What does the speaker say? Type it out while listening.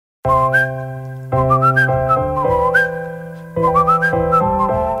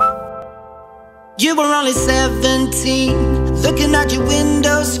only 17, looking at your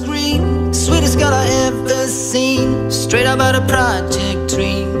window screen. Sweetest girl I ever seen, straight up out of Project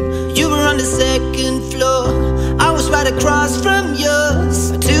Dream. You were on the second floor, I was right across from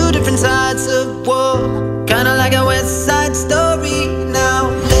yours. Two different sides of war, kinda like a West Side Story.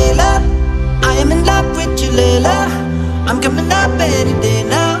 Now, Leyla, I am in love with you, Leyla. I'm coming up any day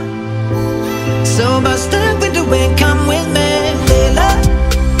now. So bust the window and come with me, Leyla.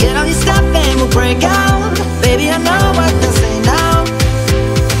 Get all your stuff and we'll break out. Baby, I know what they'll say now,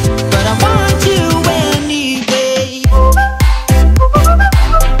 but I want you anyway.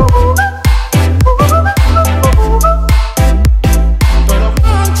 But I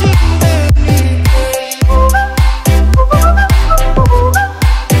want you anyway.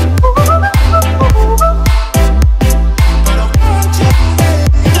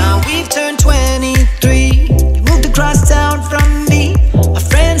 Now we've turned 23. You moved across town from me. Our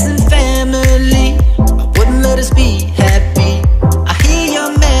friends and family, I wouldn't let us be happy. I hear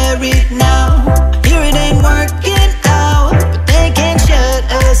you're married now. I hear it ain't working out, but they can't shut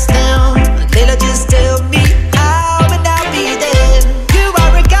us down. Leyla, just tell me how and I'll be there. You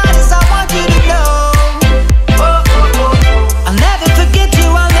are a goddess, I want you to know. Oh, oh, oh. I'll never forget you,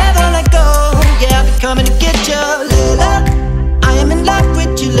 I'll never let go. Yeah, I'll be coming to get you, Leyla. I am in love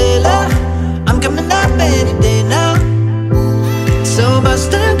with you, Leyla. I'm coming up any day now. So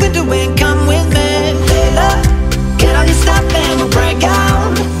bust the window and come with me, Leyla. Get all your stuff and we'll break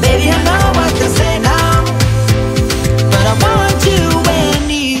out. Baby, I know what they'll say now, but I want you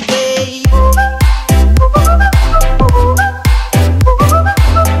anyway. But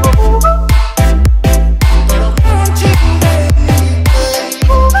I want you anyway.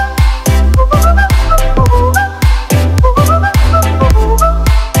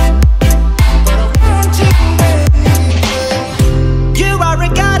 You are a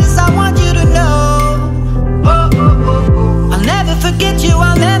goddess, I want you to know. Oh, oh, oh, oh. I'll never forget you,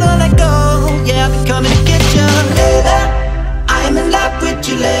 I'll never let go. Yeah, I'll be coming to get you, Leyla. I am in love with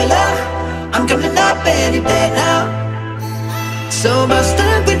you, Leyla. I'm coming up any day now. So bust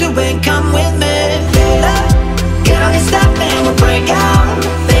the window and come with me, Leyla. Get all your stuff and we'll break out.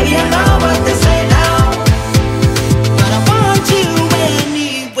 Baby, I know what they say now, but I want you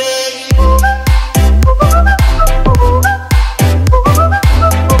anyway.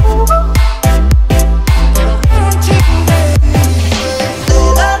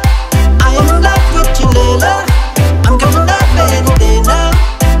 Leyla, I am in love with you, Leyla. I'm coming up any day now.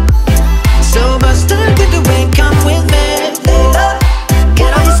 So bust the window and come with me, Leyla.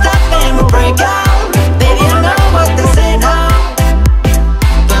 Get all your stuff and we'll break out. Baby, I know what they say now,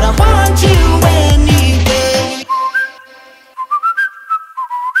 but I want you anyway.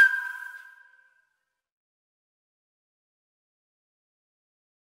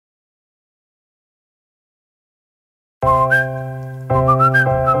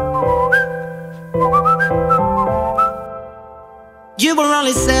 You were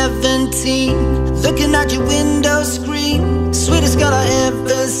only 17, looking at your window screen. Sweetest girl I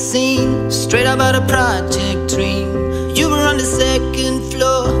ever seen, straight up out of Project Dream. You were on the second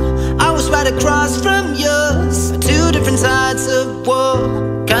floor, I was right across from yours. Two different sides of war,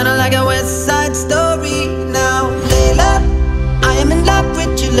 kinda like a West Side Story. Now, Leyla, I am in love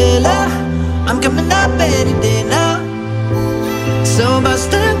with you, Leyla. I'm coming up any day now. So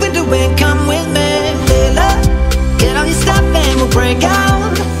bust the window and come with me, Leyla. Get all your stuff and we'll break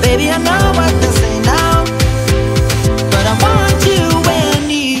out. Baby, I know what they'll say now, but I want you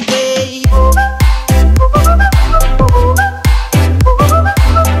anyway.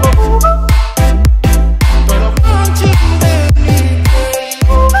 But I want you anyway.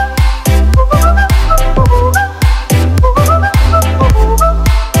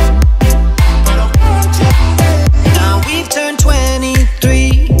 Now we've turned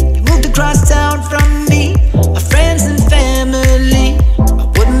 23. You moved across town from me. Our friends and family, I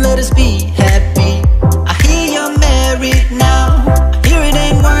wouldn't let us be happy. I hear you're married now. I hear it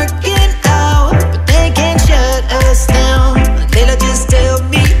ain't working out, but they can't shut us down. Leyla, just tell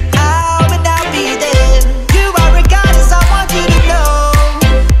me how and I'll be there. You are a goddess, I want you to know.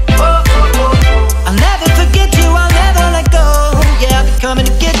 Oh, oh, oh. I'll never forget you, I'll never let go. Yeah, I'll be coming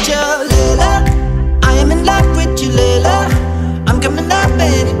to get you, Leyla. I am in love with you, Leyla. I'm coming up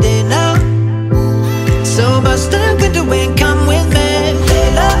any day now. So bust the window and come with me,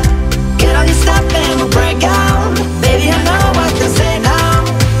 Leyla.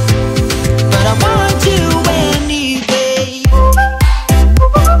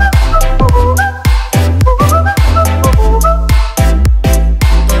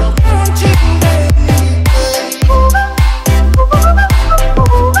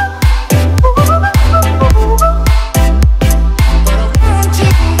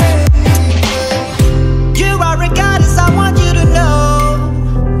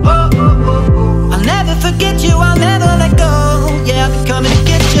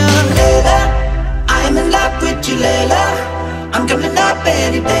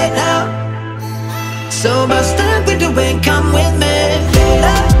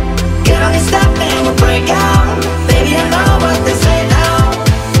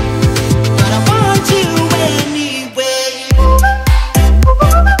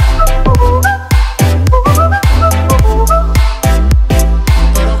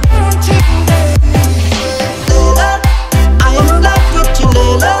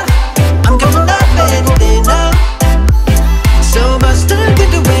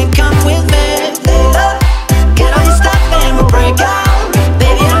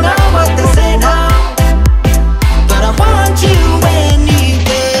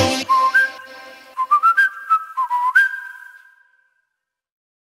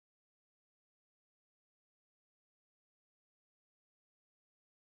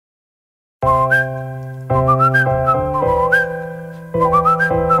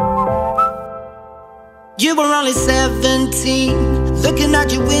 You were only 17, looking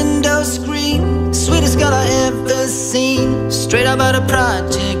at your window screen. Sweetest girl I ever seen, straight up out of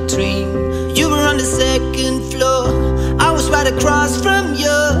Project Dream. You were on the second floor, I was right across from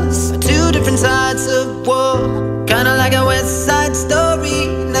yours. Two different sides of war, kinda like a West Side Story.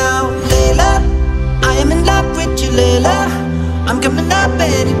 Now, Leyla, I am in love with you, Leyla. I'm coming up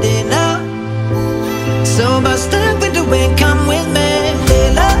any day now. So bust the window and come with me,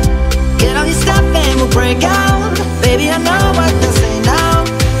 Leyla. Get all your stuff and we'll break out. Baby, I know what they'll say now,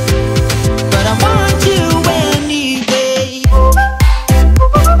 but I want you anyway.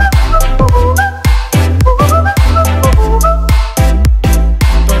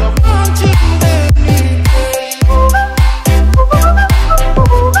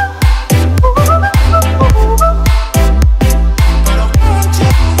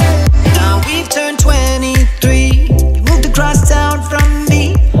 Now we've turned 23. You moved across town from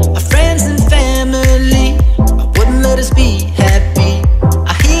me. Our friends and family, I wouldn't let us be happy.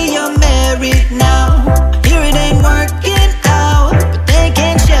 I hear you're married now. I hear it ain't working out, but they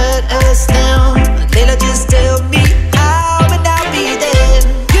can't shut us down. Leyla, just tell me how and I'll be there.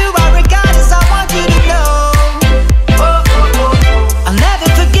 You are a goddess, I want you to know. Oh, oh, oh. I'll never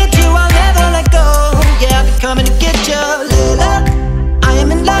forget you, I'll never let go. Yeah, I'll be coming to get you, Leyla. I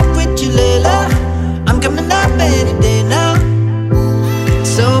am in love with you, Leyla. I'm coming up any day now.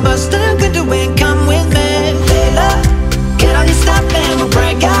 So bust the window and come with me, Leyla. Get all your stuff and we'll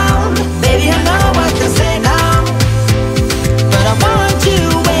break out. Baby, I know what they'll say now, but I want you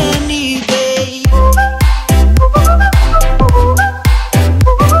anyway.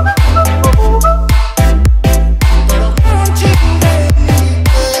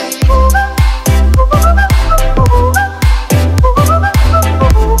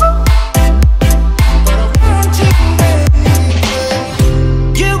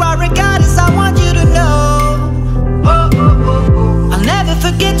 You are a goddess, I want you to know. Oh, oh, oh, oh. I'll never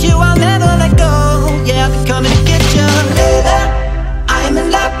forget you, I'll never let go. Yeah, I'll be coming to get you, Leyla. I am in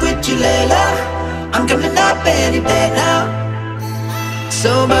love with you, Leyla. I'm coming up any day now.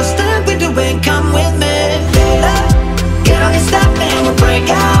 So bust the window and come with me, Leyla. Get on your stuff and we'll break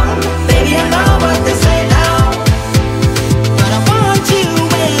out. Baby, I know what they say now, but I want you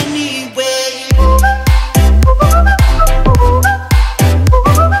anyway.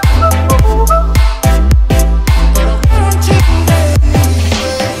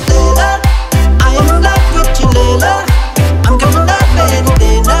 Leyla, I am in love with you, Leyla. I'm coming up any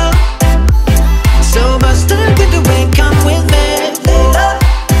day now. So bust the window and come with me, Leyla.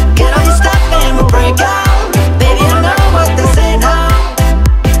 Get all your stuff and we'll break out. Baby, I know what they say now,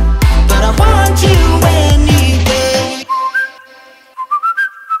 but I want you anyway.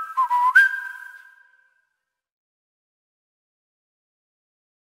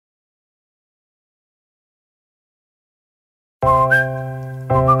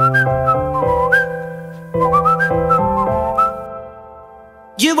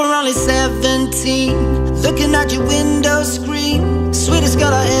 You were only 17, looking at your window screen. Sweetest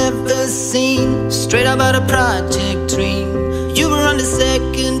girl I ever seen, straight up out of Project Dream. You were on the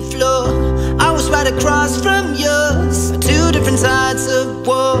second floor, I was right across from yours. Two different sides of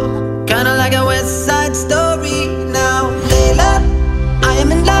war, kinda like a West Side Story. Now, Leyla, I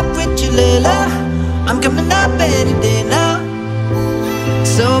am in love with you, Leyla. I'm coming up any day now.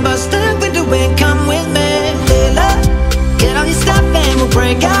 So bust the window and come with me, Leyla. Get all your stuff and we'll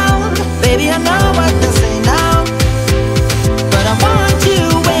break out. Baby, I know what they'll say now, but I want you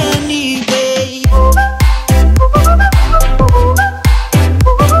anyway.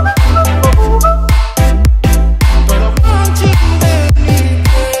 But I want you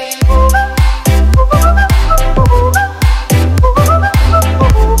anyway.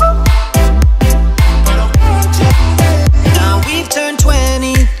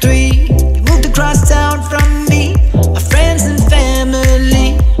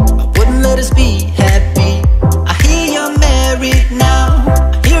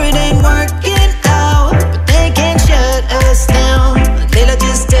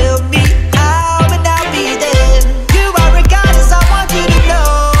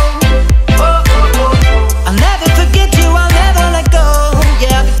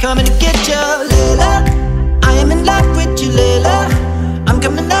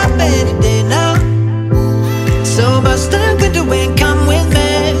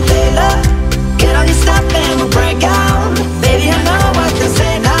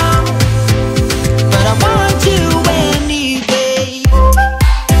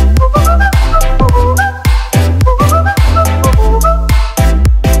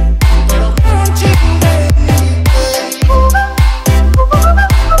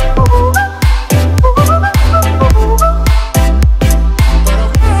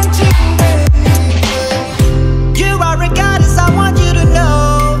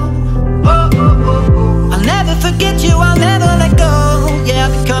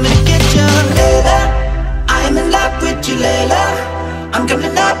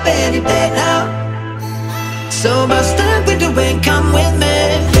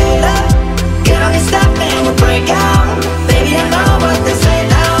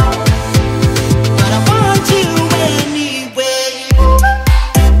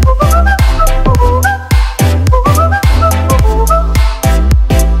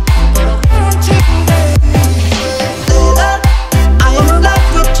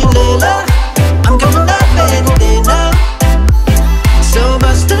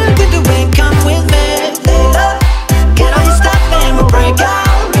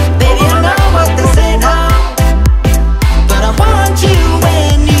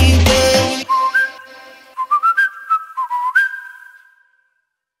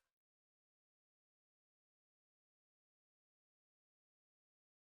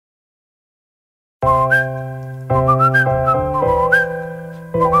 You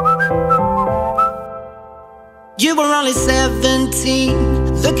were only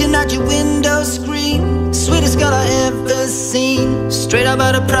 17, looking at your window screen. Sweetest girl I ever seen, straight up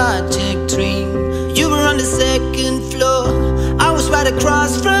out of Project Dream. You were on the second floor, I was right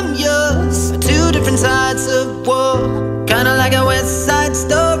across from yours. Two different sides of war, kinda like a West Side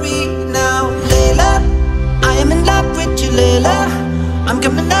Story. Now, Leyla, I am in love with you, Leyla. I'm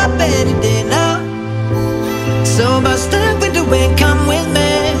coming up any day now. So bust the window and come with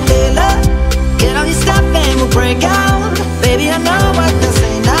me, Leyla. Get all your stuff and we'll break out. Baby, I know what they'll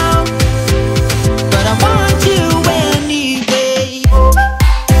say now, but I want you anyway.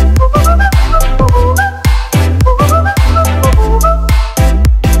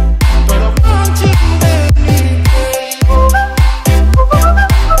 But I want you anyway.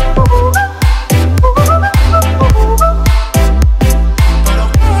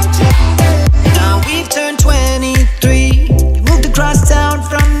 Now we've turned 23. You moved across town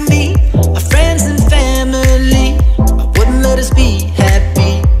from me. Our friends and family, I wouldn't let us be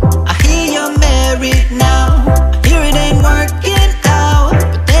happy. I hear you're married now. I hear it ain't working out,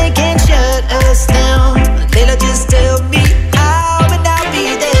 but they can't shut us down. Leyla, just tell me how and I'll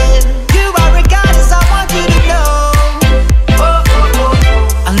be there. You are a goddess, I want you to know. Oh, oh,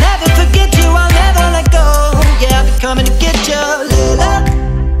 oh. I'll never forget you, I'll never let go. Yeah, I'll be coming to get you, Leyla.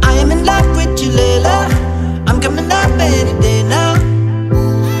 I am in love with you, Leyla. I'm coming up any day now.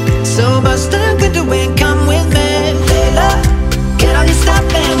 So bust the window and come with me, Leyla. Get all your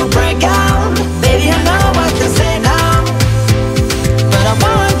stuff and we'll break out. Baby, I know what they'll say now, but I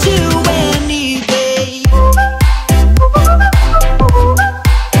want you anyway.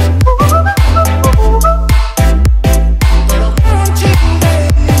 But I want you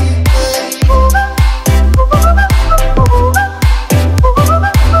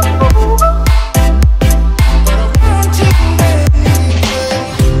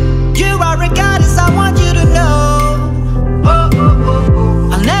You are a goddess, I want you to know. Oh, oh, oh,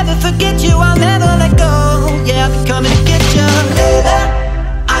 oh. I'll never forget you, I'll never let go. Yeah, I'll be coming to get you, Leyla.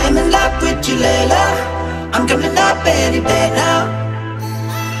 I am in love with you, Leyla. I'm coming up any day now.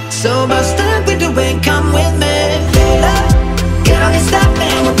 So bust the window and come with me, Leyla. Get all your stuff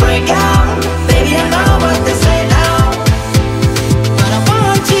and we'll break out. Baby, I know what they say now, but I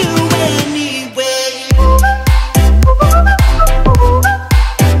want you anyway.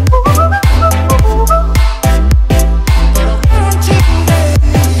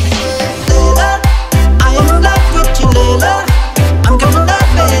 Leyla, I am in love with you, Leyla. I'm coming up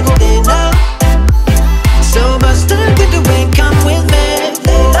any day now. So bust the window and come with me,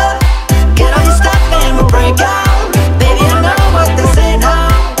 Leyla. Get all your stuff and we'll break out. Baby, I know what they say now,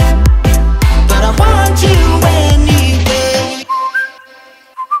 but I want you anyway.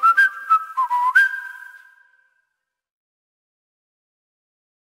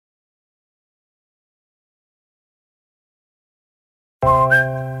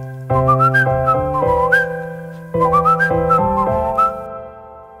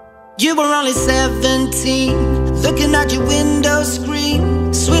 You were only 17, looking at your window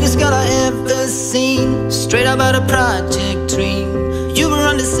screen. Sweetest girl I ever seen, straight up out of Project Dream. You were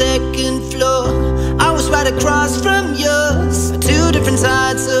on the second floor, I was right across from yours. Two different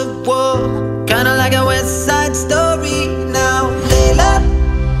sides of war, kinda like a West Side Story. Now, Leyla,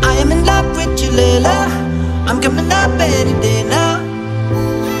 I am in love with you, Leyla. I'm coming up any day now.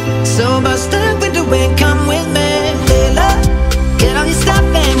 So bust the window and come with me, Leyla. Get all your stuff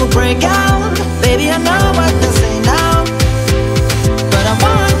and we'll break out. Baby, I know what they'll say now, but I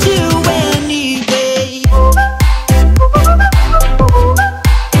want you anyway.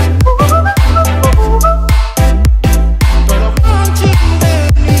 But I want you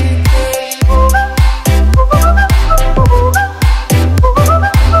anyway.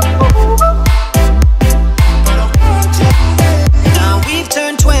 But I want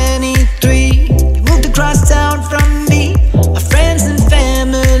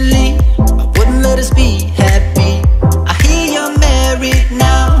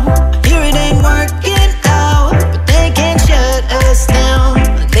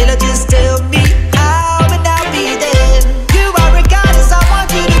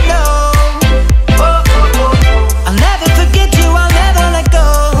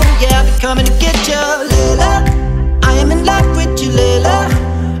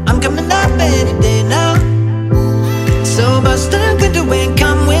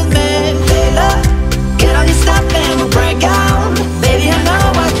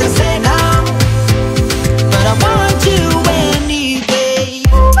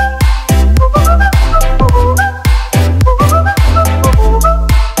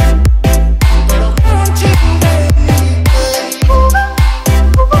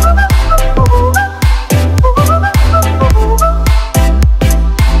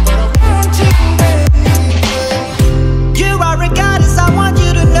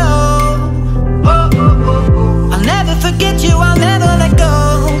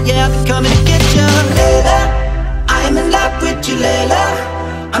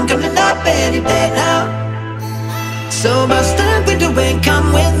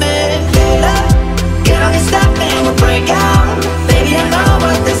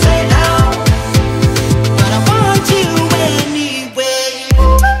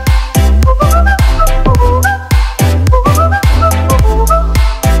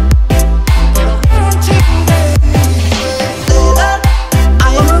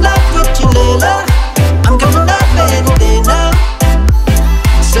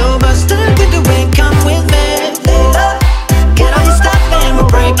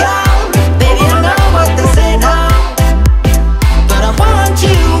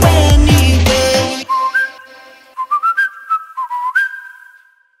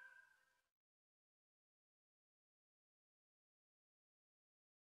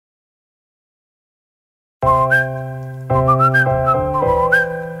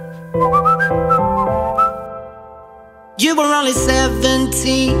You were only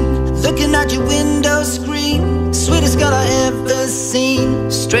 17, looking at your window screen. Sweetest girl I ever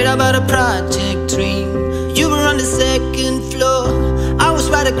seen, straight up out of Project Dream. You were on the second floor, I was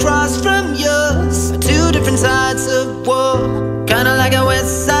right across from yours. Two different sides of war, kinda like a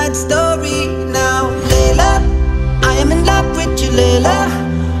West Side Story. Now, Leyla, I am in love with you, Leyla.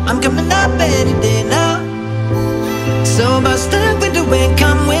 I'm coming up any day now. So bust the window and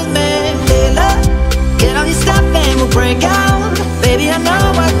come with me, Leyla. Get all your stuff and we'll break out. Baby, I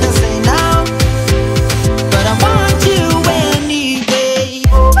know what to say now, but I want you anyway.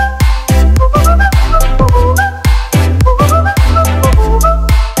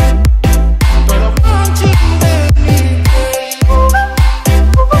 But I want you anyway.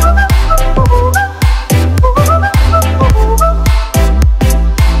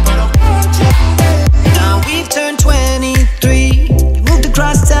 Now we've turned 23. You moved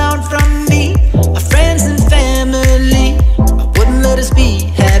across town from me. Our friends and family, I wouldn't let us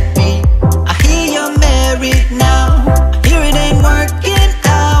be happy. I hear you're married now. I hear it ain't working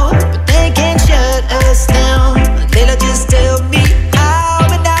out, but they can't shut us down. Leyla, just tell me how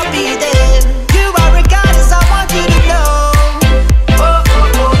and I'll be there. You are a goddess, I want you to know. Oh,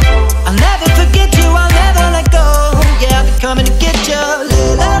 oh, oh. I'll never forget you, I'll never let go. Yeah, I'll be coming to get you,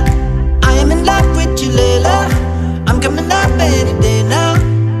 Leyla. I am in love with you, Leyla. I'm coming up any day now.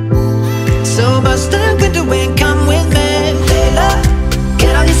 So bust the window and come with me, Leyla.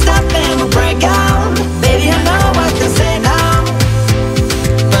 Get all your stuff and we'll break out. Baby, I know what to say now,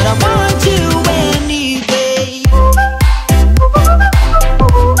 but I want you anyway. But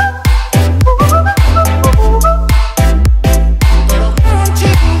I want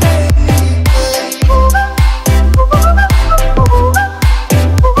you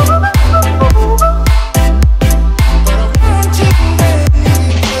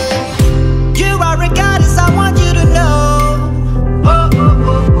You are a goddess, I want you to know. Oh, oh,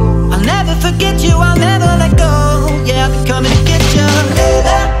 oh, oh. I'll never forget you, I'll never let go. Yeah, I'll be coming to get you,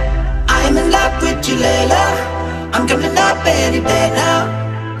 Leyla. I am in love with you, Leyla. I'm coming up any day now.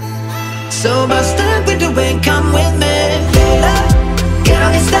 So bust the window and come with me, Leyla. Get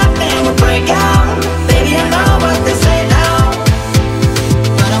all your stuff and we'll break out. Baby, I know what they say now,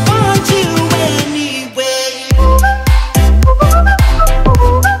 but I want you anyway.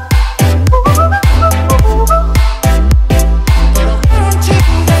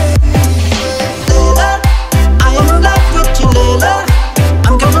 Leyla, I am in love with you, Leyla.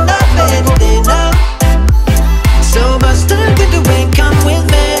 I'm coming up any day now. So bust the window and come with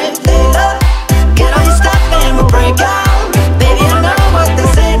me, Leyla. Get all your stuff and we'll break out. Baby, I know what they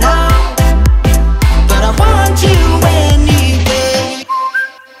say now, but I want you anyway.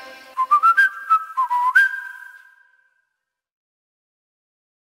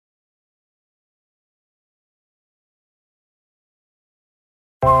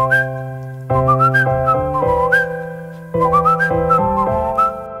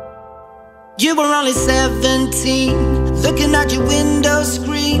 You were only 17, looking at your window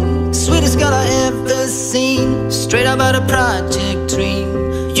screen. Sweetest girl I ever seen, straight up out of Project Dream.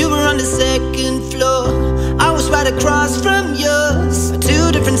 You were on the second floor, I was right across from yours.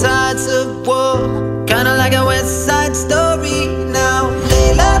 Two different sides of war, kinda like a West Side Story. Now,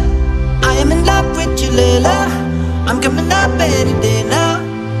 Leyla, I am in love with you, Leyla. I'm coming up any day now.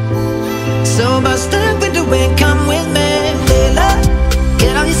 So bust the window and come with me, Leyla.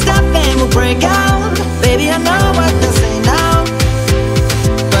 Get all your stuff and we'll break out. Baby, I know what to say now,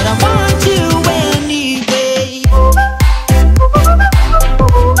 but I want you anyway.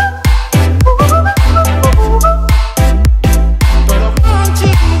 But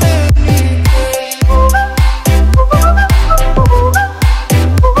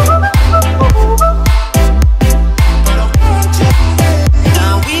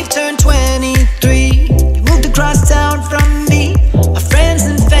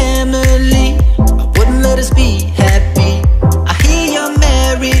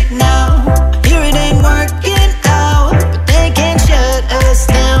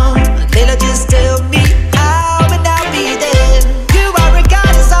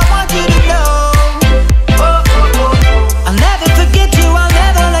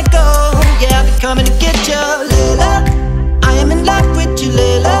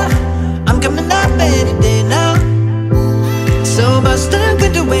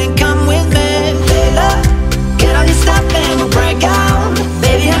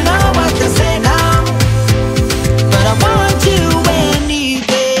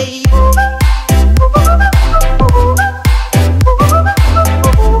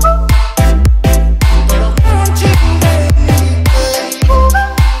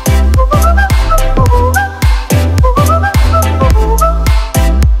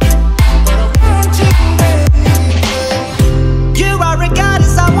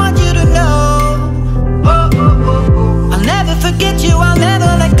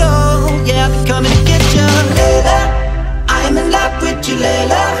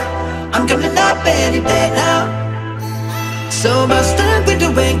stuck with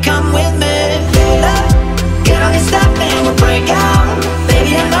the wind, come with me, Leyla. Get on your step and we'll break out.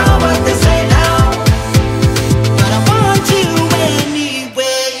 Baby, I know what they say now, but I want you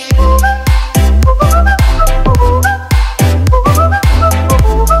anyway.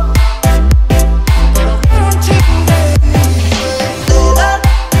 Leyla,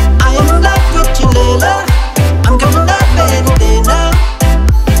 I am in love with you, Leyla. I'm coming up any day now.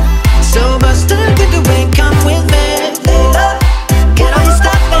 So bust up with the wind, come with me, Leyla. Get on your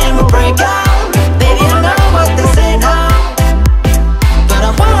step and we'll break out. Baby, I know what they say now, but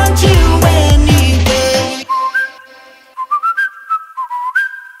I want you anyway.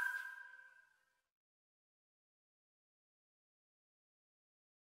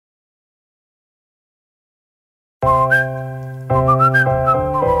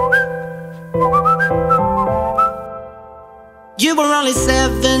 You were only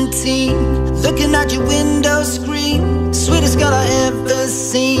 17, looking at your window screen. Sweetest girl I ever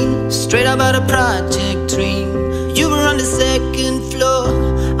seen, straight up out of Project Dream. You were on the second floor,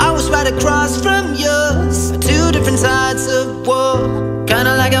 I was right across from yours. Two different sides of war,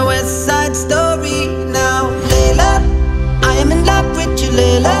 kinda like a West Side Story. Now, Leyla, I am in love with you,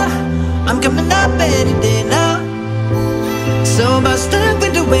 Leyla. I'm coming up any day now. So bust up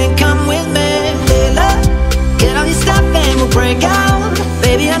with the wind, come with me, Leyla. Get on your step and we'll break out.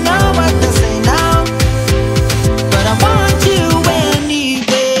 Baby, I know what they say now, but I want you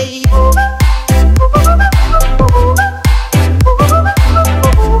anyway.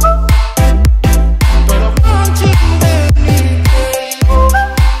 But I want you anyway.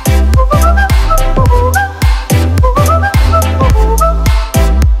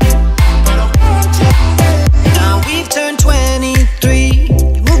 Now we've turned 23.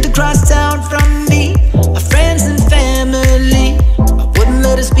 You moved across town from me. Our friends and family, I wouldn't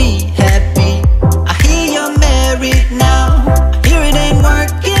let us be happy. I hear you're married now. I hear it ain't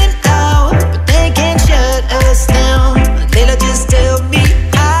working out, but they can't shut us down. Leyla, just tell me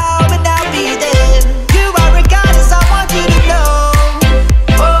how and I'll be there. You are a goddess, I want you to know.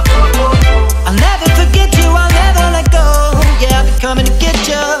 Oh, oh, oh, oh. I'll never forget you, I'll never let go. Yeah, I'll be coming to get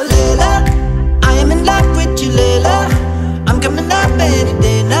you, Leyla. I am in love with you, Leyla. I'm coming up any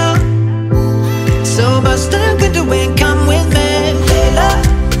day now. So bust up with the wind, come with me, Leyla.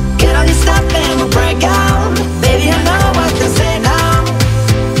 Get on your step and we'll break out. Baby, I know what they say now,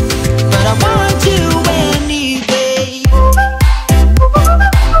 but I want you anyway.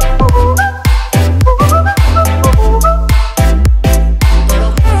 But I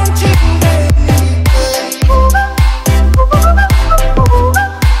want you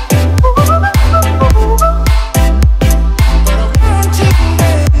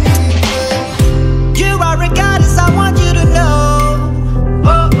You are a goddess, I want you to know.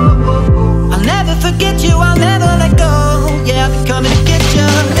 Oh, oh, oh, oh. I'll never forget you, I'll never let go. Yeah, I'll be coming to get you,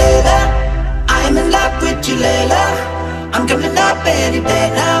 Leyla. I am in love with you, Leyla. I'm coming up any day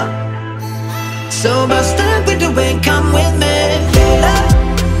now. So bust up with the wind, come with me, Leyla.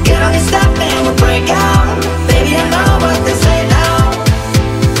 Get on your step and we'll break out. Baby, I know what they say now,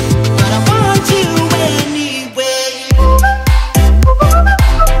 but I want you anyway.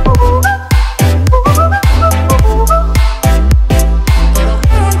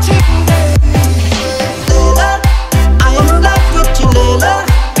 Leyla, I am in love with you, Leyla.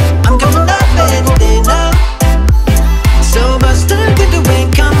 I'm coming up any day now. So bust up with the wind,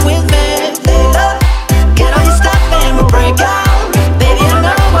 come with me, Leyla. Get on your step and we'll break out. Baby, I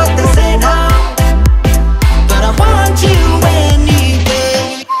know what they say now, but I want you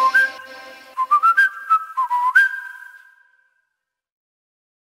anyway.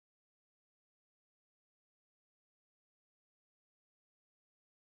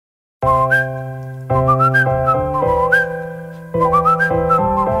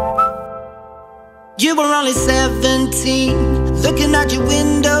 You were only 17, looking at your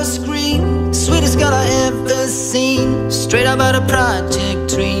window screen. Sweetest girl I ever seen, straight up out of Project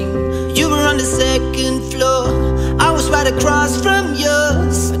Dream. You were on the second floor, I was right across from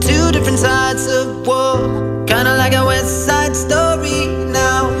yours. Two different sides of war, kinda like a West Side Story.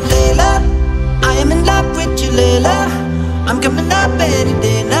 Now, Leyla, I am in love with you, Leyla. I'm coming up any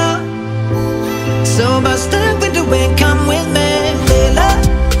day now. So bust up with the wind, come with me, Leyla.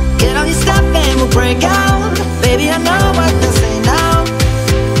 Get on your step and we'll break out. Baby, I know what they say now,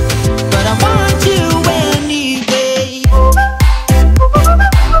 but I want you anyway.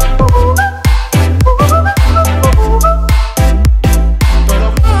 But I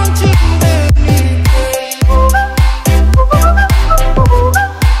want you anyway.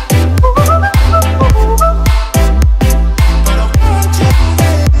 But I want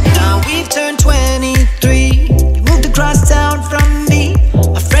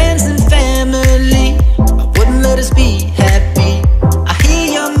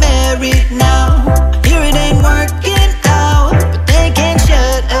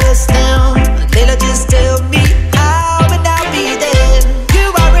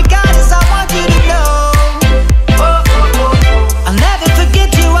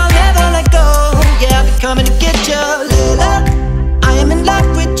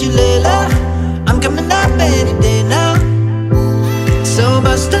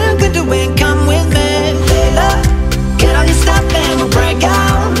bust the window and come with me, Leyla. Get on your stuff and we'll break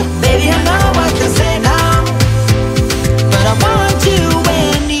out. Baby, I know what to say now, but I want you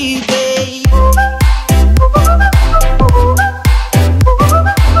anyway.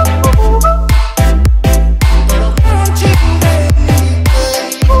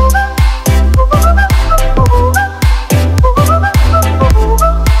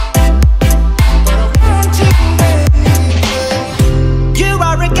 You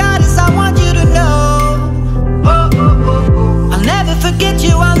are a goddess, I want you to know. I'll never forget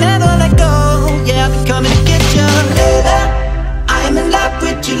you, I'll never let go. Yeah, I'll be coming to get you, Leyla. I am in love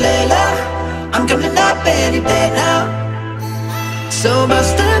with you, Leyla. I'm coming up any day now. So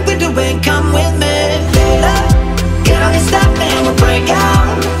bust the window and come with me, Leyla. Get on your stuff and we'll break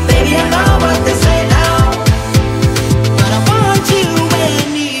out. Baby, I know what they say now, but I want you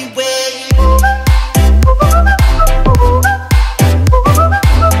anyway.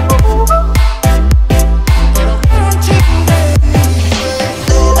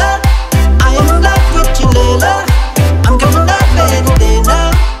 Leyla, I am in love with you, Leyla. I'm coming up any day now.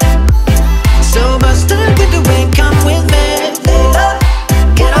 So bust the window and come with me, Leyla.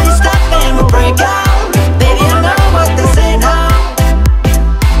 Get on your stuff and we'll break out. Baby, I know what they say now,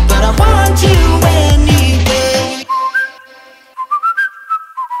 but I want you anyway.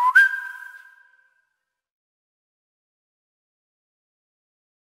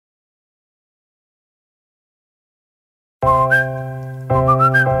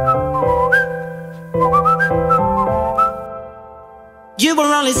 You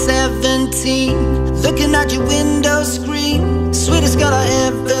were only 17, looking out your window screen. Sweetest girl I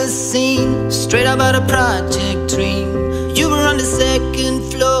ever seen, straight out of a project dream. You were on the second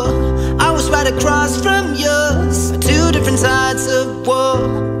floor, I was right across from yours. Two different sides of war,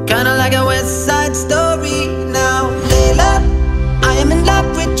 kinda like a West Side Story. Now, Leyla, I am in love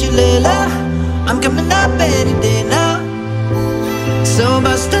with you, Leyla. I'm coming up any day now. So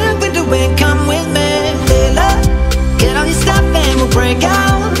bust the window and come with me, Leyla. Get on your stuff and we'll break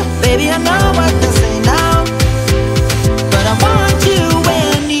out. Baby, I know what they say now, but I want you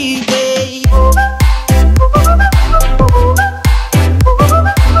anyway.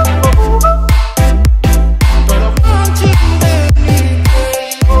 But I want you anyway.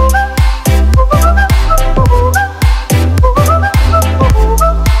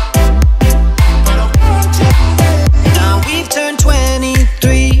 Now we've turned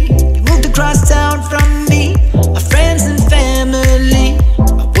 23. You moved across town from me. Our friends and family,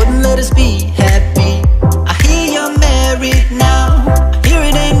 I wouldn't let us be happy. I hear you're married now. I hear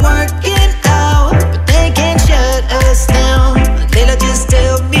it ain't working out, but they can't shut us down. Leyla, just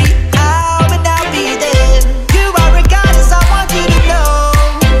tell me how and I'll be there. You are a goddess, I want you to know.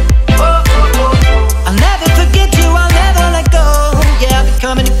 I'll never forget you, I'll never let go. Yeah, I'll be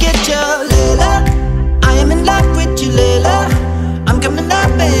coming to get you, Leyla. I am in love with you, Leyla. I'm coming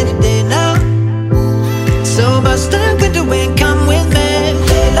up any day now. So bust the window and come with me,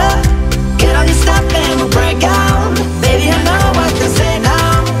 Leyla. Get on your stuff and we'll break out. Baby, I know what they say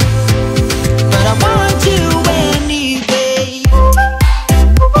now, but I want you anyway.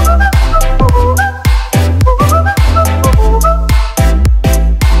 But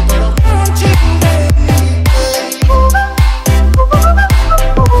I want you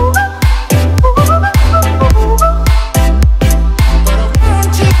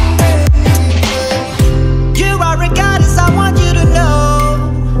You are a goddess, I want you to know.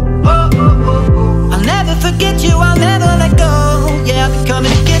 I'll never forget you, I'll never let go. Yeah, I'll be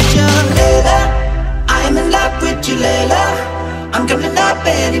coming to get you, Leyla. I am in love with you, Leyla. I'm coming up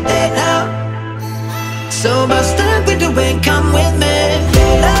any day now. So bust the window and come with me,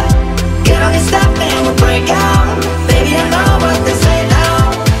 Leyla. Get on your stuff and we'll break out. Baby, I know what they say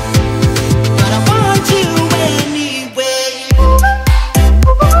now, but I want you anyway.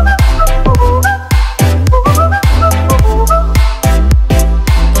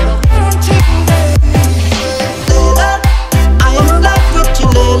 Leyla, I am in love with you,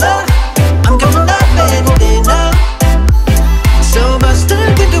 Leyla. I'm coming up any day now. So bust the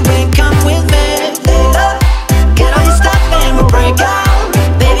window and come with me, Leyla. Get on your stuff and we'll break out.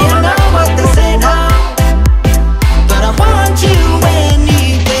 Baby, I know what they say now, but I want you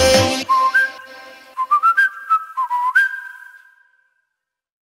anyway.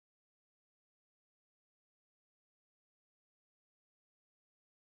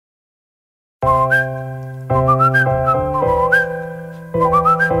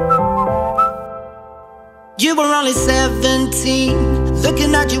 You were only 17,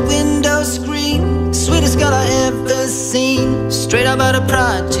 looking out your window screen. Sweetest girl I ever seen, straight out of a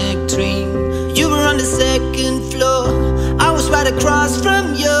project dream. You were on the second floor, I was right across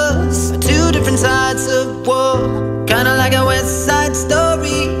from yours. Two different sides of war, kinda like a West Side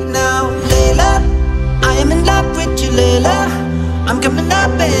Story. Now, Leyla, I am in love with you, Leyla. I'm coming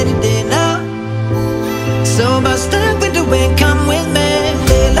up any day now. So bust up with the wind, come with me,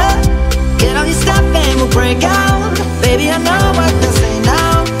 Leyla. Get all your stuff and we'll break out. Baby, I know what to say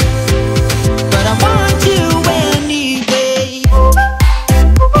now, but I want you anyway.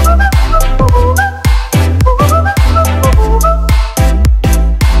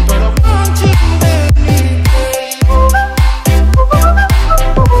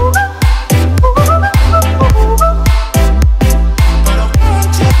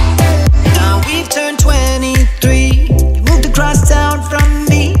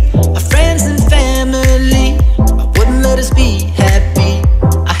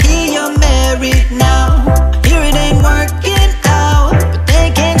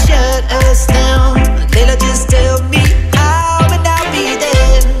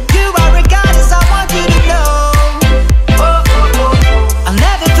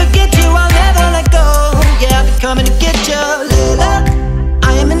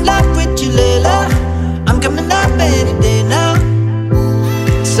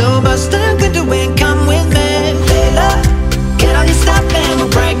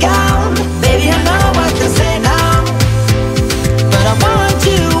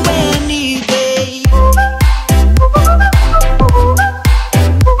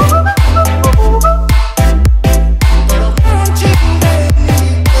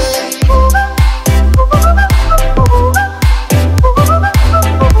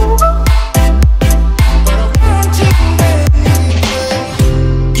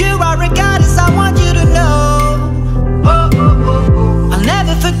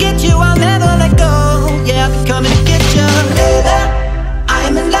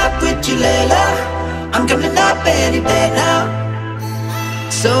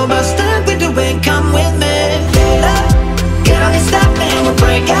 So bust up with the wind, come with me, Leyla. Get on your step and we'll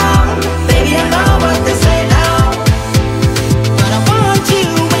break out. Baby, I know what they say now, but I want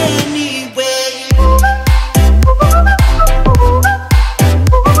you anyway.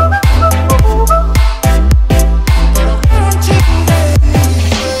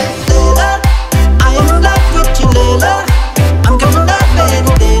 Leyla, I am in love with you, Leyla. I'm coming up any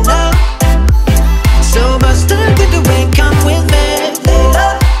day now. So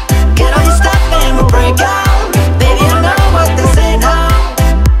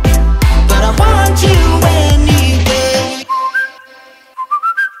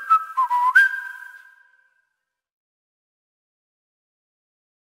bust up with the wind, come with me.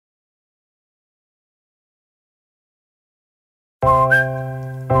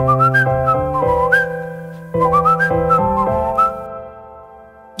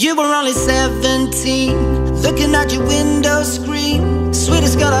 You were only 17, looking out your window screen.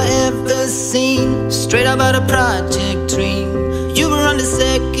 Sweetest girl I ever seen, straight up out a project dream. You were on the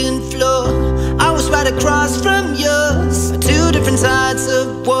second floor, I was right across from yours. Two different sides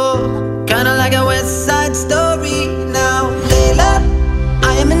of war, kinda like a West Side Story. Now, Leyla,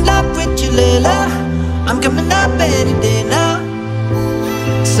 I am in love with you, Leyla. I'm coming up any day now.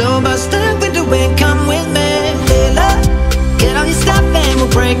 So bust up with the wind, come with me, Leyla. Get all your stuff and we'll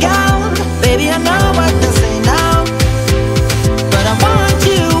break out. Baby, I know what to say now, but I want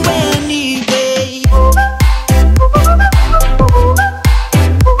you anyway.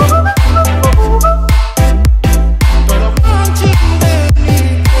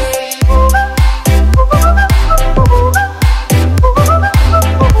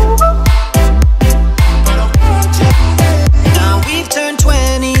 Now we've turned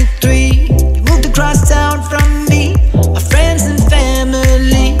 23, you moved across town from me. Our friends and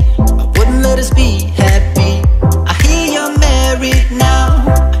family, I wouldn't let us be happy. I hear you're married now,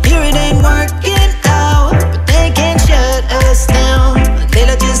 I hear it ain't working out, but they can't shut us down.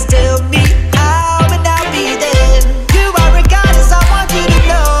 Leyla, just tell me how and I'll be there. You are a goddess, I want you to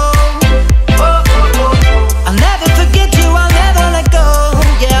know. Oh, oh, oh. I'll never forget you, I'll never let go.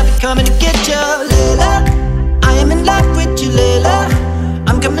 Yeah, I'll be coming to get you, Leyla. I am in love with you, Leyla.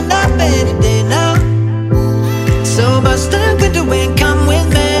 I'm coming up any day now. So bust up with the wind, come with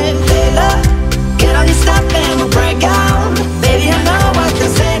me, Leyla. Get all your stuff and we'll break out. Baby, I know what to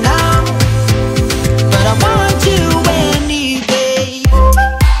say now, but I want you anyway.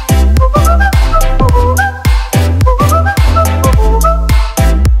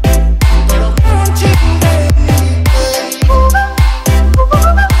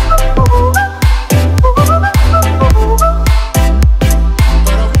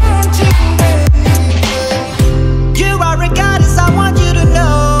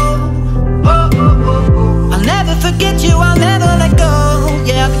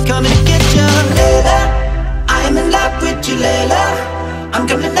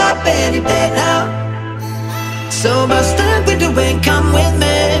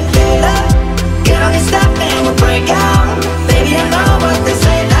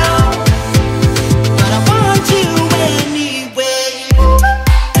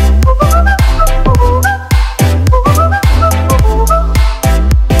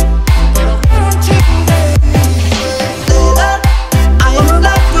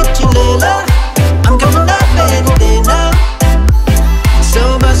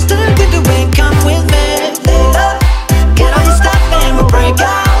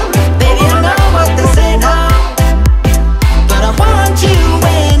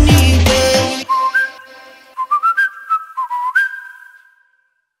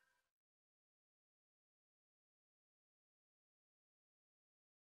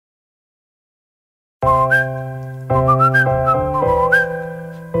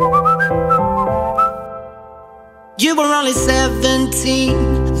 You were only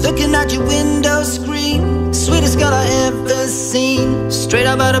 17, looking at your window screen. Sweetest girl I ever seen, straight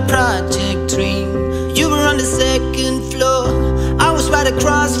up out a project dream. You were on the second floor, I was right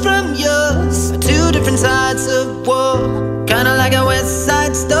across from yours. Two different sides of war, kinda like a West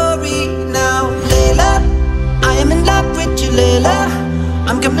Side Story. Now, Leyla, I am in love with you, Leyla.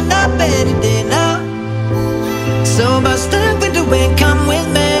 I'm coming up any day now. So bust the window and come with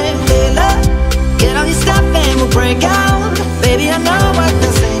me, Leyla. Get all your stuff and we'll break out. Baby, I know what to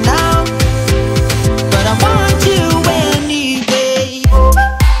say now, but I want you anyway.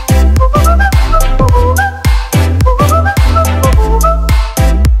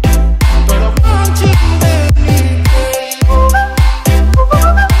 But I want you anyway.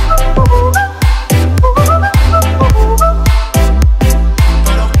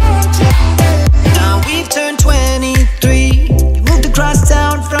 Now we've turned 23. You moved across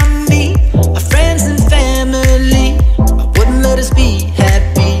town from me. Our friends and family, I wouldn't let us be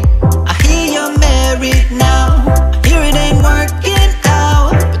happy. I hear you're married now. I hear it ain't working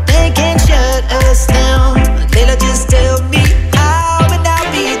out, but they can't shut us down. Leyla, just tell me how and I'll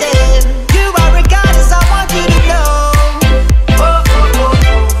be there. You are a goddess, I want you to know. Oh, oh,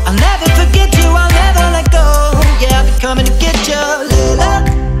 oh. I'll never forget you, I'll never let go. Yeah, I'll be coming to get you, Leyla.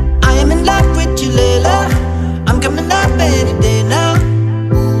 I am in love with you, Leyla. I'm coming up any day now.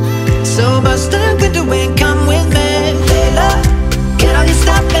 So bust the window and come with me, Leyla. Get all your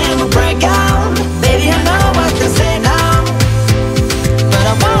stuff and we'll break out. Baby, I know what to say now, but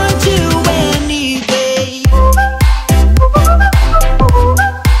I want you anyway.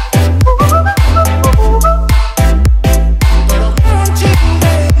 But I want you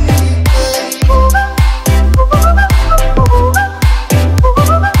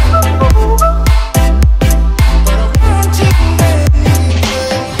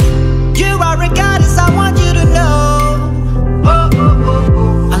You are a goddess, I want you to know. Oh, oh, oh,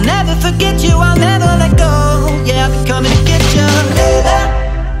 oh. I'll never forget you, I'll never let go. Yeah, I'll be coming to get you, Leyla.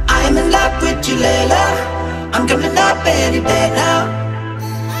 I am in love with you, Leyla. I'm coming up any day now.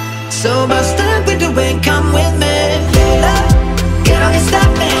 So bust the window and come with me, Leyla. Get all your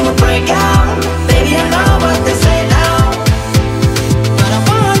stuff and we'll break out. Baby, I know what they say now, but I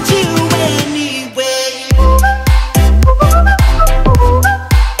want you anyway.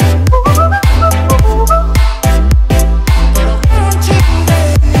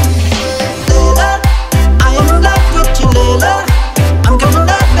 Leyla, I am in love with you, Leyla. I'm coming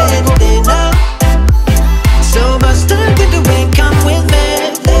up any day now. So bust the window and come with me,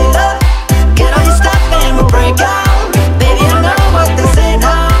 Leyla. Get all your stuff and we'll break out. Baby, I know what they say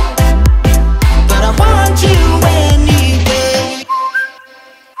now, but I want you anyway.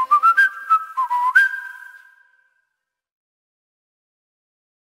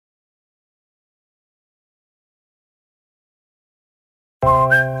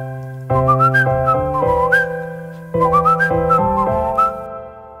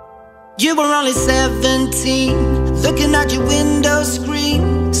 You were only 17, looking at your window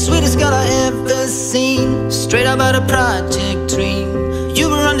screen. Sweetest girl I ever seen, straight up out a project dream. You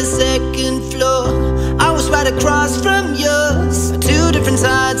were on the second floor, I was right across from yours. Two different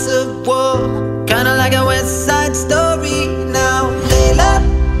sides of war, kinda like a West Side Story. Now, Leyla,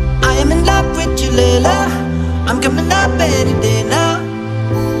 I am in love with you, Leyla. I'm coming up any day now.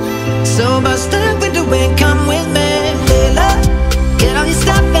 So bust the window and come with me, Leyla. Get all your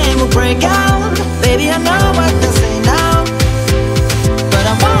stuff and we'll break out. Baby, I know what to say now, but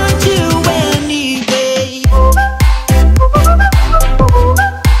I want you anyway.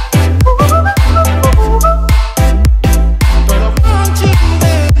 But I want you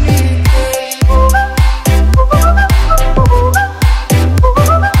anyway.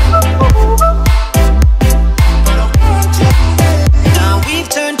 But I want you anyway.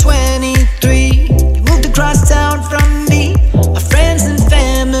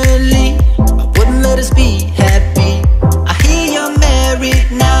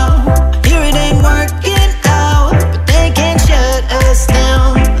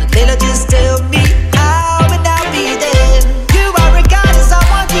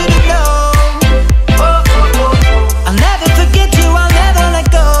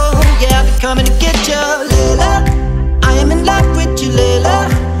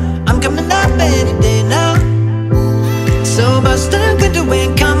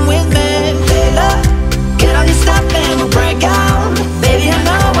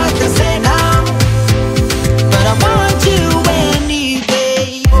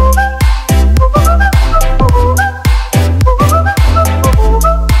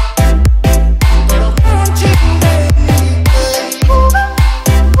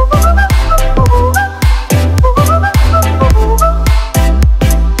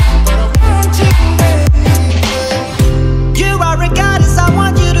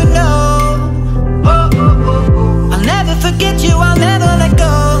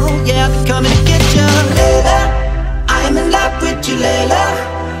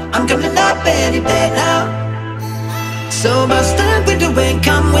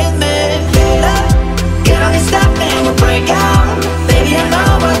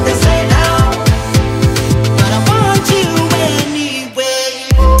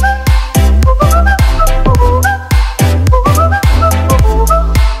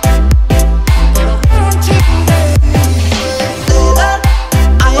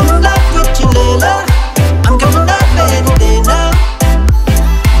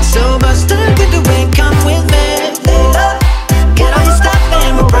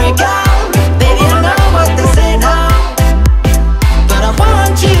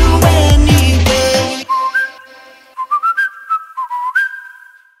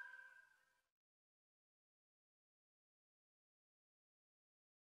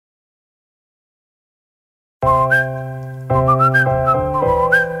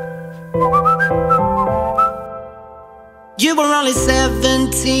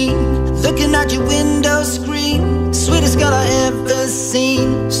 17, looking at your window screen. Sweetest girl I ever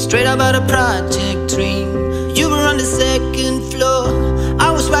seen, straight up out of Project Dream. You were on the second floor,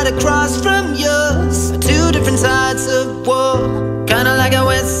 I was right across from yours. Two different sides of war, kinda like a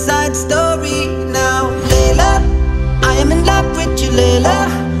West Side Story. Now, Leyla, I am in love with you, Leyla.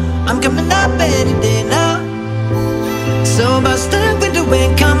 I'm coming up any day now. So bust the window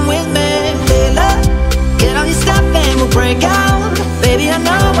and come with me, Leyla. Get all your stuff and we'll break out. Baby, I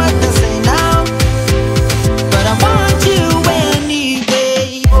know what to say now, but I want you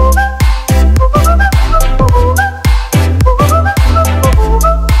anyway.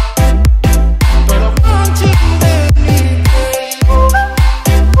 But I want you anyway.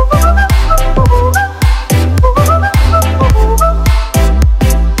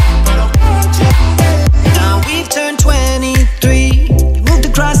 Now we've turned 23. You moved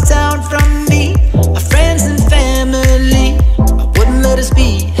across town from me. Our friends and family, I wouldn't let us be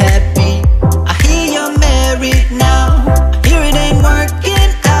happy. I hear you're married now. I hear it ain't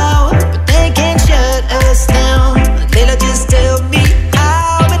working out, but they can't shut us down. Leyla, just tell me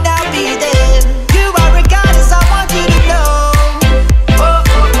how and I'll be there. You are a goddess, I want you to know. Oh,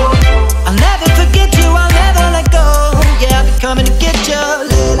 oh, oh. I'll never forget you, I'll never let go. Yeah, I'll be coming to get you,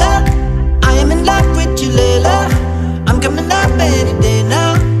 Leyla. I am in love with you, Leyla. I'm coming up any day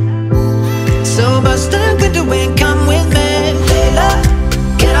now. So bust the window and come with me, Leyla.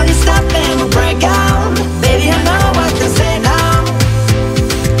 Get all your stuff and we'll break out. Baby, I know what to say now,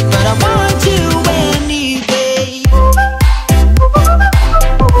 but I want you anyway. But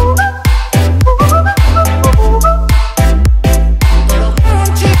I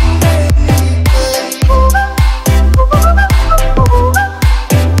want you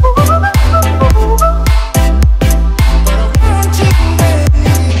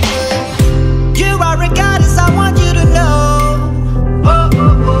You are a goddess, I want you to know. Oh, oh,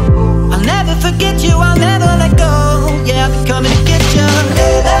 oh, oh. I'll never forget you, I'll never let go. Yeah, I'll be coming to get you,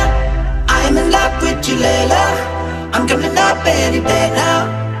 Leyla. I am in love with you, Leyla. I'm coming up any day now.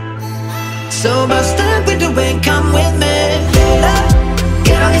 So bust the window and come with me, Leyla.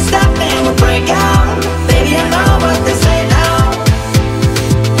 Get on your stuff and we'll break out. Baby, I know what they say now,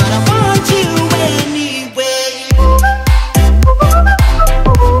 but I want you anyway.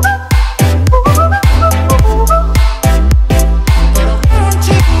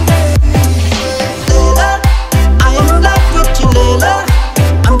 Leyla, I am in love with you, Leyla.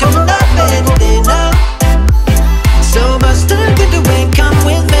 I'm coming up any day now. So bust the window and come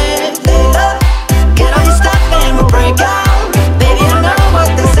with me, Leyla. Get all your stuff and we'll break out. Baby, I know what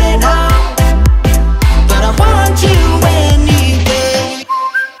they say now, but I want you anyway.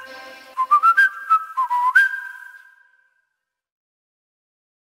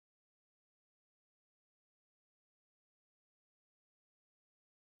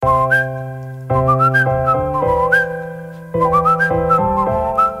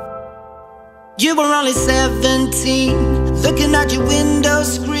 You were only 17, looking at your window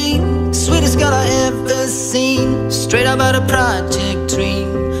screen. Sweetest girl I ever seen, straight up out of Project Dream.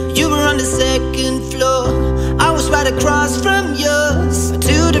 You were on the second floor, I was right across from yours.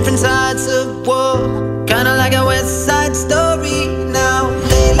 Two different sides of war, kinda like a West Side Story. Now,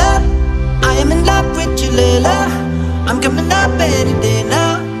 Leyla, I am in love with you, Leyla. I'm coming up any day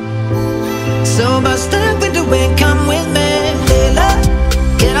now. So bust the window and come with me, Leyla.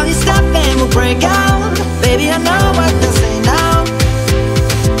 Get all your stuff and we'll break out. Baby, I know what to say now,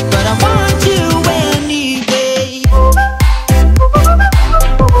 but I want you anyway.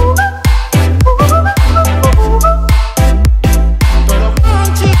 But I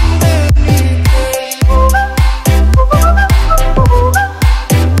want you anyway.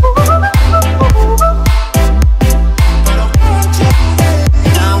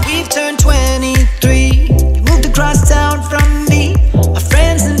 Now we've turned 23. You moved across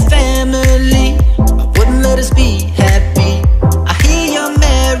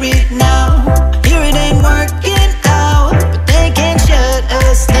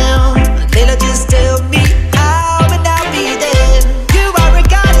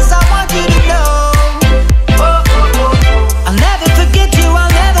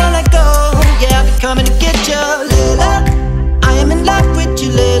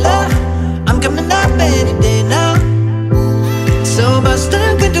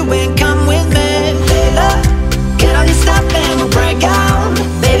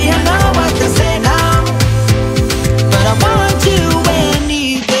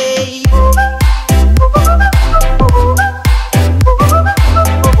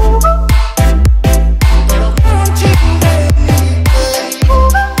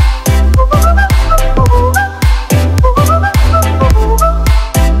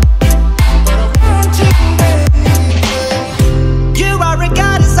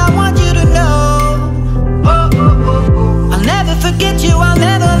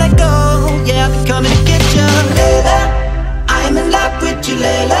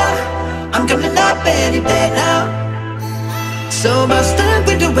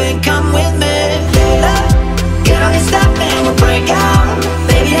window and come with me. Leyla, get on your step and we'll break out.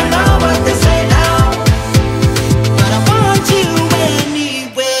 Baby, I know what they say now, but I want you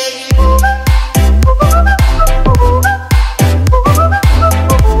anyway.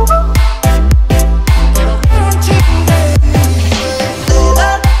 Leyla,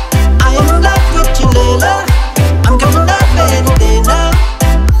 I am in love with you, Leyla. I'm coming up any day now.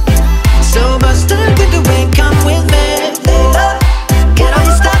 So bust the window and come with me. Leyla, get on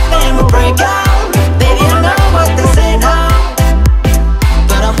your step and we'll break out. Baby, I know what they say now,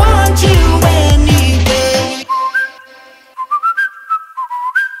 but I want you anyway.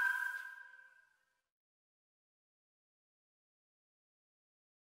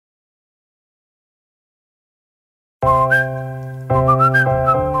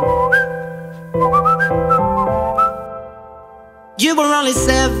 You were only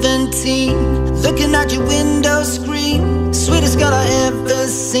 17, looking out your window screen. Sweetest girl I ever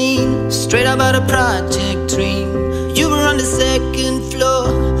seen, straight up out of Project Dream. You were on the second floor,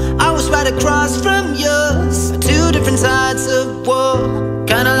 I was right across from yours. Two different sides of war,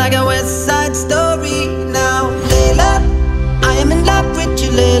 kinda like a West Side Story. Now, Leyla, I am in love with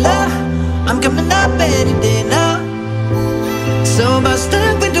you, Leyla. I'm coming up any day now. So bust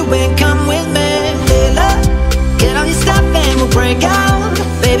the window and come with me, Leyla. Get on your step and we'll break out.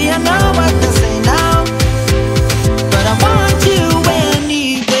 Baby, I know what they say now, but I want you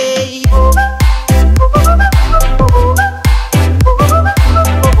anyway.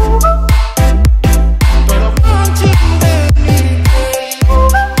 But I want you anyway.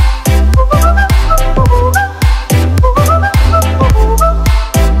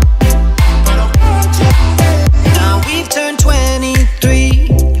 Now we've turned 23.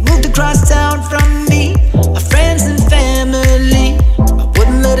 You moved across town from me. Our friends and family, I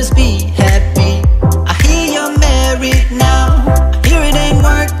wouldn't let us be happy. I hear you're married now. I hear it ain't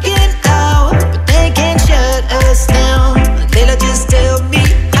working out, but they can't shut us down. Leyla, just tell me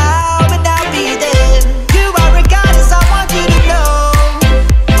how and I'll be there. You are a goddess, I want you to know.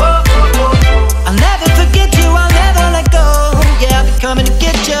 Oh, oh, oh. I'll never forget you, I'll never let go. Yeah, I'll be coming to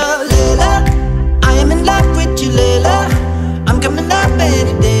get you, Leyla. I am in love with you, Leyla. I'm coming up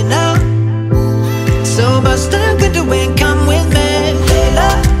any day now. So bust the window and come with me, Leyla.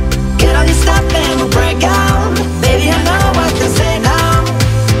 Get on your step and we'll break out. Baby, I know what they say now,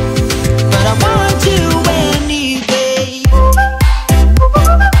 but I want you anyway.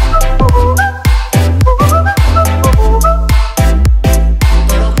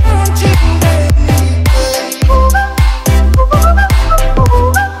 But I want you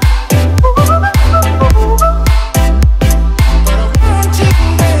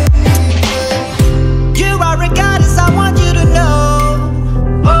You are a goddess, I want you to know.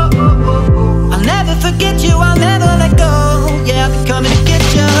 Oh, oh, oh, oh. I'll never forget you, I'll never let go. Yeah, I'll be coming to get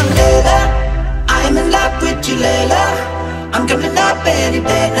you, Leyla. I am in love with you, Leyla. I'm coming up any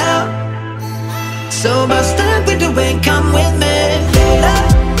day now. So bust the window and come with me, Leyla.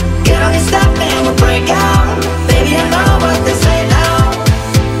 Get on your step and we'll break out. Baby, I know what they say now,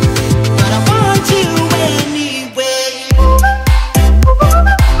 but I want you anyway.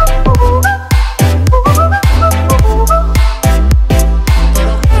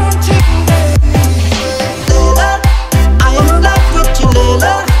 Leyla, I am in love with you,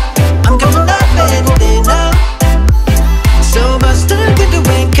 Leyla. I'm coming up any day now. So bust the window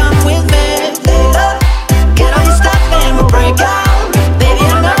and come with me, Leyla. Get on your step and we'll break out. Baby, I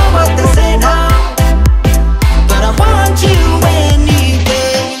know what they say now, but I want you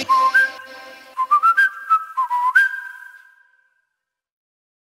anyway.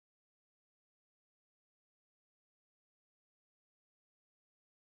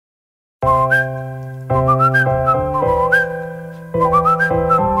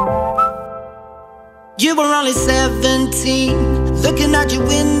 You were only 17, looking out your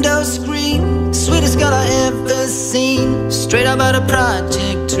window screen. Sweetest girl I ever seen, straight up out of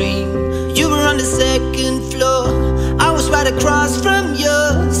Project Dream. You were on the second floor, I was right across from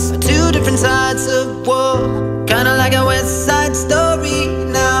yours. Two different sides of war, kinda like a West Side Story.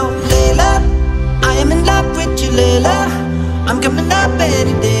 Now, Leyla, I am in love with you, Leyla. I'm coming up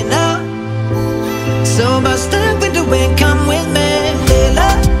any day now. So bust the window and come with me, Leyla.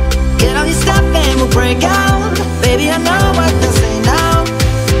 Get on your step and we'll break out. Baby, I know what they say now,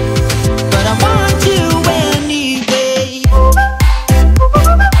 but I want you anyway.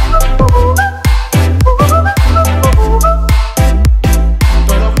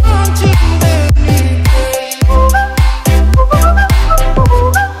 But I want you anyway.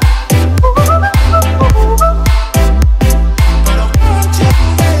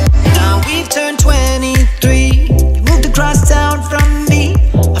 Now we've turned 23.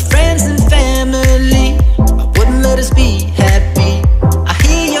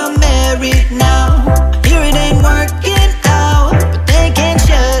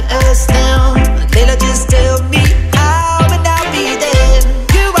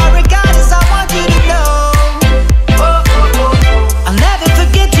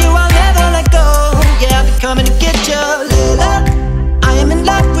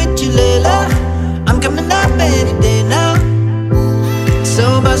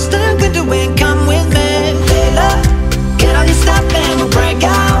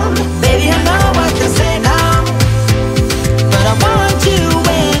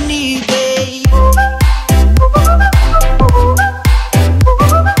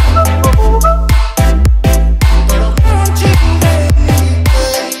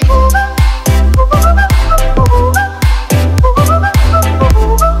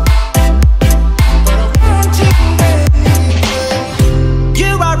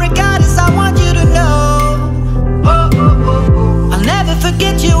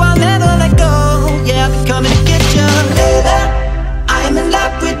 forget you, I'll never let go. Yeah, I'll be coming to get you, Leyla. I am in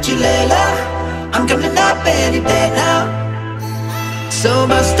love with you, Leyla. I'm coming up any day now. So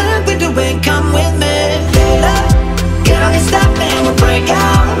bust up with the wind, come with me, Leyla. Get on your step and we'll break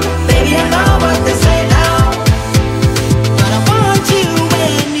out. Baby, I know what they say now, but I want you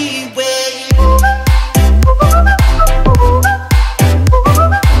anyway.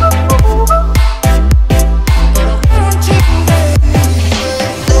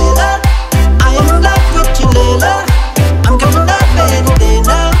 Leyla, I am in love with you, Leyla. I'm coming up any day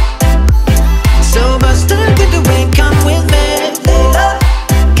now. So bust up with the wind, come with me, Leyla.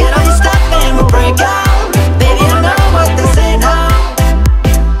 Get on your step and we'll break out. Baby, I know what they say now,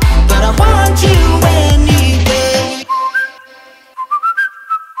 but I want you anyway.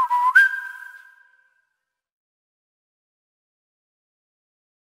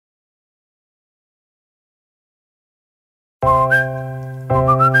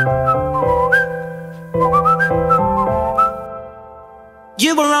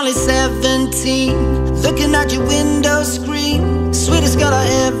 You were only 17, looking out your window screen. Sweetest girl I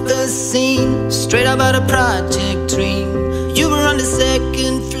ever seen, straight up out a project dream. You were on the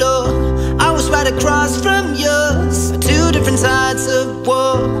second floor, I was right across from yours. Two different sides of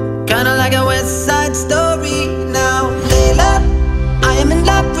war, kinda like a West Side Story. Now, Leyla, I am in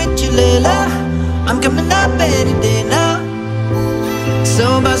love with you, Leyla. I'm coming up any day now.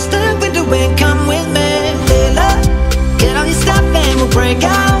 So bust up with the wind, come with me, Leyla. Get on your step and we'll break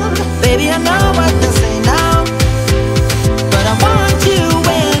out. Baby, I know what they say now, but I want you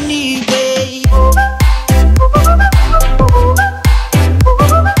anyway.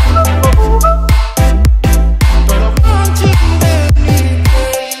 But I want you anyway.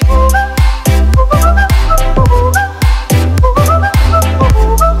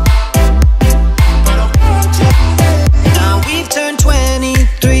 Now we've turned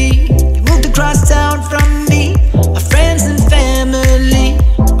 23. You moved across town from me. Our friends and family,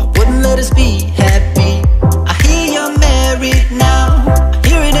 I wouldn't let us be happy. I hear you're married now. I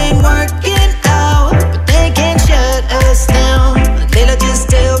hear it ain't working out, but they can't shut us down. Leyla, just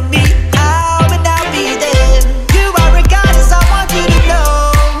tell me how and I'll be there. You are a goddess, I want you to know.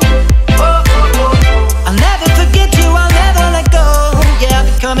 Oh, oh, oh. I'll never forget you, I'll never let go. Yeah, I'll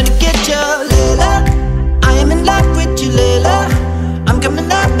be coming to get you, Leyla. I am in love with you, Leyla. I'm coming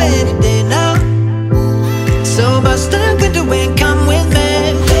up any day now. So bust up with the wind, come with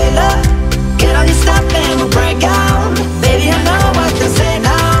me, Leyla. Get on your step and we'll break out. Baby, I know what they say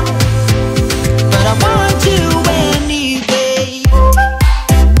now, but I want you anyway.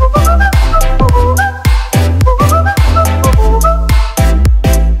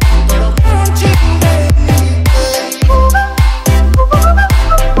 But I want you anyway.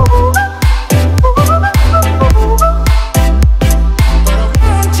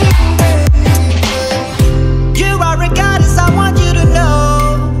 You are a goddess, I want you to know.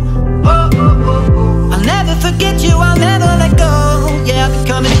 Oh, oh, oh, oh. I'll never forget you, I'll never let go. Yeah, I'll be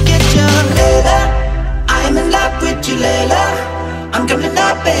coming to get you, Leyla. I am in love with you, Leyla. I'm coming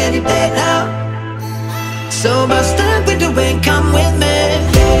up any day now. So bust up with the wind, come with me,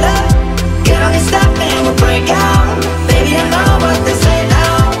 Leyla. Get on your step and we'll break out.